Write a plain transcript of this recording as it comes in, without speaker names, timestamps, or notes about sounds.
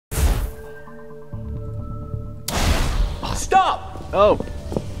Stop! Oh.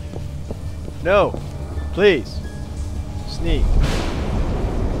 No. Please. Sneak.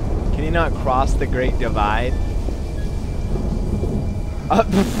 Can he not cross the Great Divide?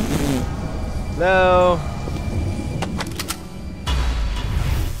 No.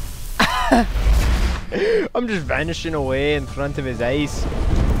 I'm just vanishing away in front of his eyes.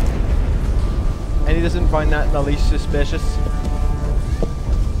 And he doesn't find that in the least suspicious.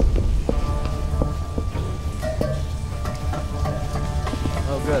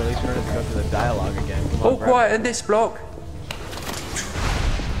 Oh good, at least we're gonna go through the dialogue again. Come on, All quiet in this block.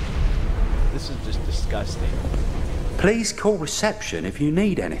 This is just disgusting. Please call reception if you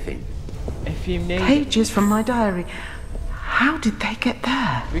need anything. If you need Pages from my diary. How did they get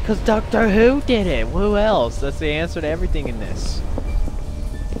there? Because Doctor Who did it. Who else? That's the answer to everything in this.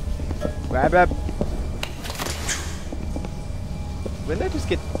 Grab up. Wouldn't that just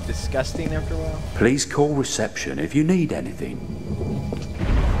get disgusting after a while? Please call reception if you need anything.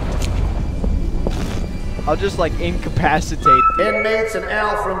 I'll just like incapacitate. Inmates in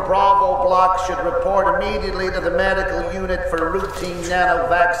Alpha and Bravo blocks should report immediately to the medical unit for routine nano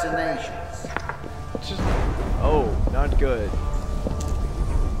vaccinations. Just, oh, not good.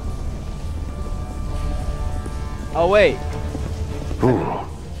 Oh wait. Ooh,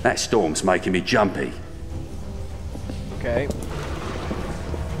 that storm's making me jumpy. Okay.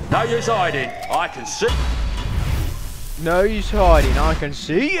 No use hiding. I can see. No use hiding. I can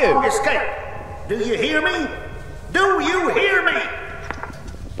see you. Escape! Do you hear me? Do you hear me?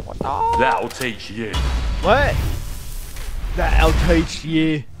 That'll teach you. What? That'll teach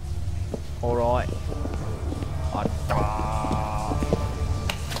you. Alright.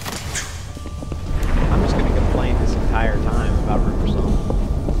 I'm just gonna complain this entire time about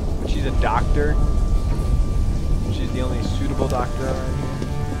Riversong. But she's a doctor. She's the only suitable doctor around here.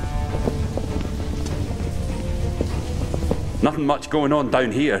 Nothing much going on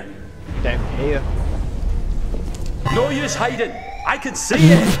down here. Down here. No use hiding. I can see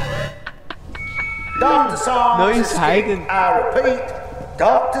it. Dr. Song No has use escaped. hiding. I repeat,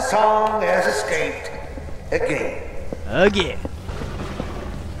 Dr. Song has escaped. Again. Again.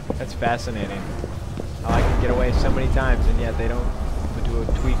 That's fascinating. How I can get away so many times and yet they don't do a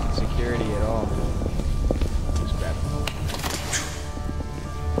tweak in security at all. Just grab it.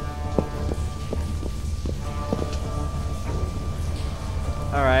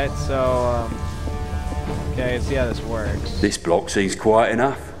 Alright, so, okay, let's see how this works. This block seems quiet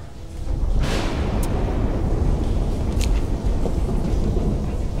enough.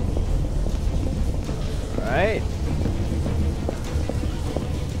 Alright.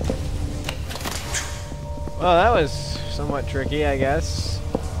 Well, that was somewhat tricky, I guess.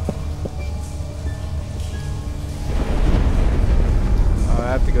 Oh,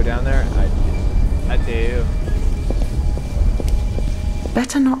 I have to go down there? I do.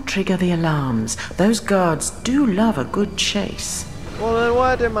 Better not trigger the alarms. Those guards do love a good chase. Well, then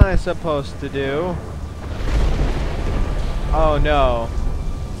what am I supposed to do? Oh, no.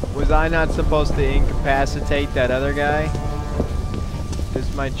 Was I not supposed to incapacitate that other guy?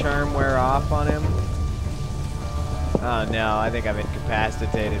 Does my charm wear off on him? Oh, no. I think I've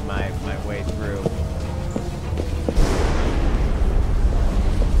incapacitated my way through.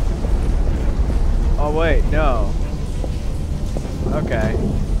 Oh, wait. No. Okay.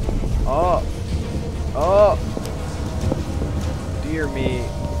 Oh. Oh. Dear me.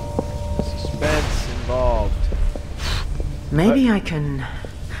 Suspense involved. Maybe I can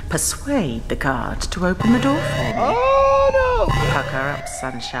persuade the guard to open the door for me. Oh, no. Pucker up,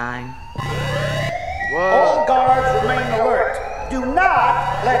 sunshine. Whoa. All guards remain alert. Do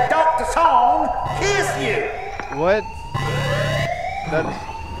not let Dr. Song kiss you. What?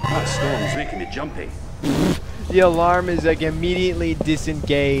 That storm's making me jumpy. The alarm is like immediately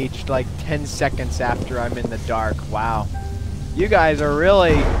disengaged like 10 seconds after I'm in the dark. Wow. You guys are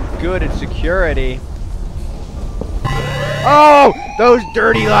really good at security. Oh! Those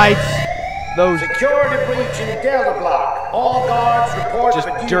dirty lights! Those Security breach in Delta Block. All guards report just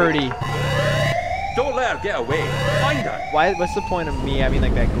for duty. dirty. Don't let her get away. Find her. What's the point of me having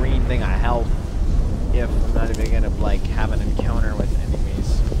like that green thing of health if I'm not even gonna like have an encounter with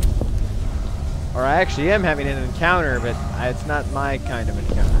enemies? Or I actually am having an encounter, but it's not my kind of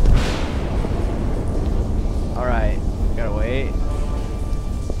encounter. Alright, gotta wait.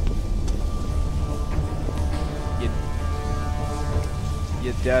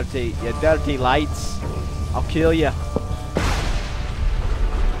 You dirty lights. I'll kill you.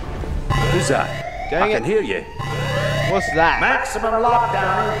 Who's that? Dang I it. can hear you. What's that? Maximum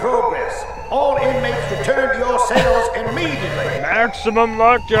lockdown in progress. All inmates return to your cells immediately. Maximum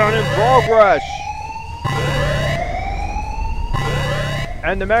lockdown in progress.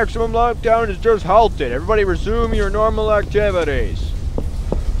 And the maximum lockdown is just halted. Everybody resume your normal activities.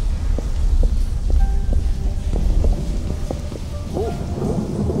 Ooh.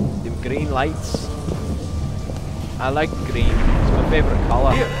 The green lights. I like green. It's my favorite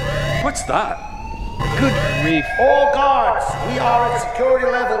color. Here, what's that? Good grief. All guards, we are at security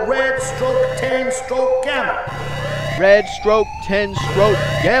level red stroke 10 stroke gamma. Red stroke 10 stroke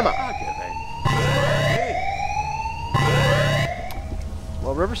gamma.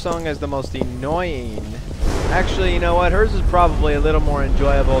 Well, River Song is the most annoying. Actually, you know what? Hers is probably a little more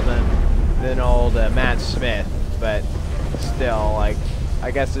enjoyable than old Matt Smith, but still, like, I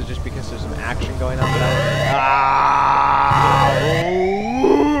guess it's just because there's some action going on.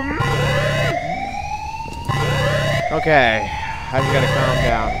 Okay, I just gotta calm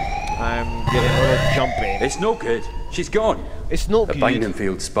down. I'm getting a little jumpy. It's no good. She's gone. It's not The good. binding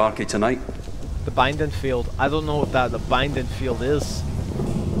field's sparky tonight. The binding field. I don't know what the binding field is.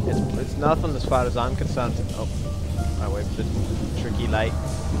 It's nothing as far as I'm concerned. Oh, I wait for the tricky light.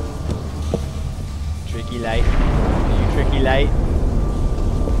 Tricky light. Are you tricky light?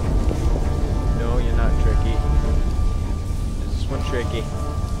 No, you're not tricky. Is this one tricky?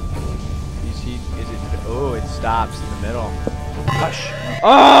 You see? Is it? Oh, it stops in the middle. Hush.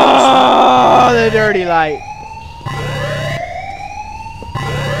 Oh, the dirty light.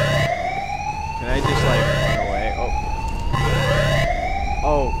 Can I just like run away? Oh.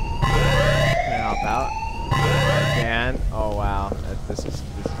 Oh. Can I hop out? I can. Oh wow. This is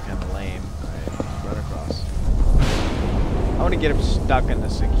kind of lame. Alright, run across. I want to get him stuck in the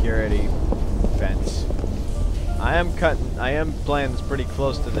security fence. I am playing this pretty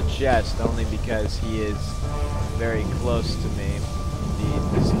close to the chest only because he is very close to me.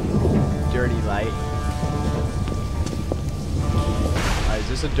 This dirty light. Is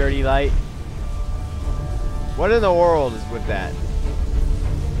this a dirty light? What in the world is with that?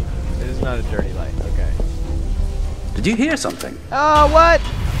 It is not a dirty light. Okay. Did you hear something? Oh, what?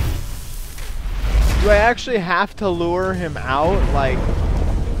 Do I actually have to lure him out? Like,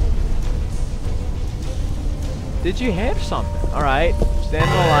 did you hear something? All right. Stand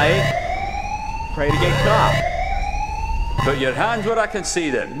in the light. Pray to get caught. Put your hands where I can see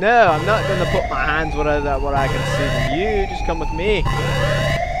them. No, I'm not going to put my hands where I can see them. You just come with me.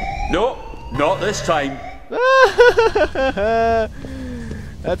 No, not this time.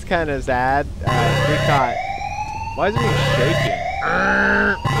 That's kind of sad. Alright, get caught. Why is it even shaking?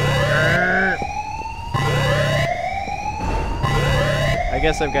 I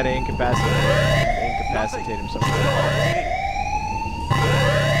guess I've got to incapacitate him somewhere.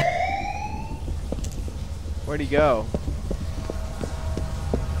 Where'd he go?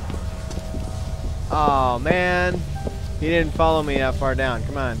 Oh man, he didn't follow me that far down.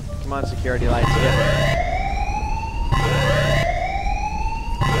 Come on, come on, security lights, get me.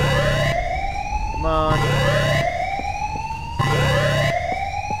 Come on.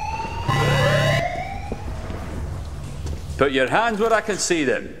 Put your hands where I can see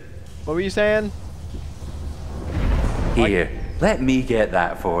them. What were you saying? Here, let me get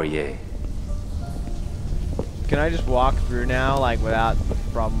that for you. Can I just walk through now, like, without the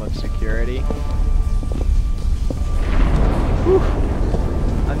problem of security? Whew.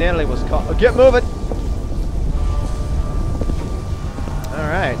 I nearly was caught. Oh, get moving!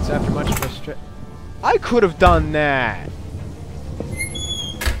 Alright, so after much frustration... I could have done that!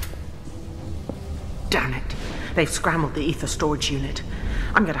 Damn it. They've scrambled the ether storage unit.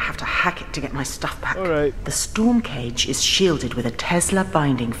 I'm going to have to hack it to get my stuff back. Alright. The storm cage is shielded with a Tesla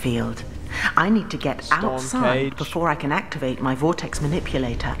binding field. I need to get outside before I can activate my vortex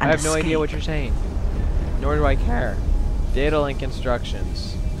manipulator and I have no escape. idea what you're saying. Nor do I care. Data link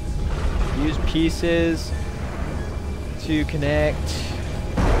instructions. Use pieces to connect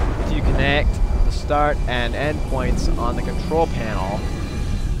the start and end points on the control panel.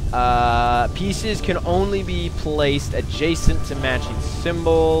 Pieces can only be placed adjacent to matching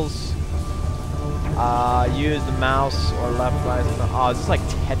symbols. Use the mouse or left, right. Oh, is this like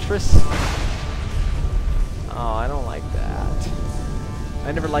Tetris? Oh, I don't like that.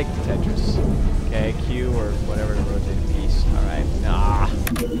 I never liked Tetris. Okay, Q or whatever to rotate a piece. Alright. Nah.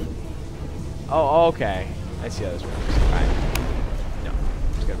 Oh, okay. I see how this works. Alright. No.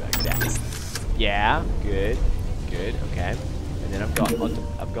 Just gotta be like that. Yeah, good. Good, okay. And then I've got to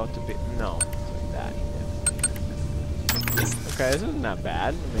be no. It's like that. Yeah. Okay, this isn't that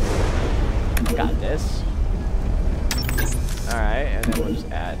bad. I mean, got this. Alright, and then we'll just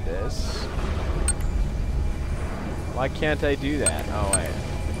add this. Why can't I do that? Oh wait.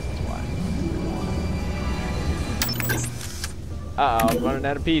 That's why. Uh-oh, I'm running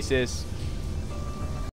out of pieces.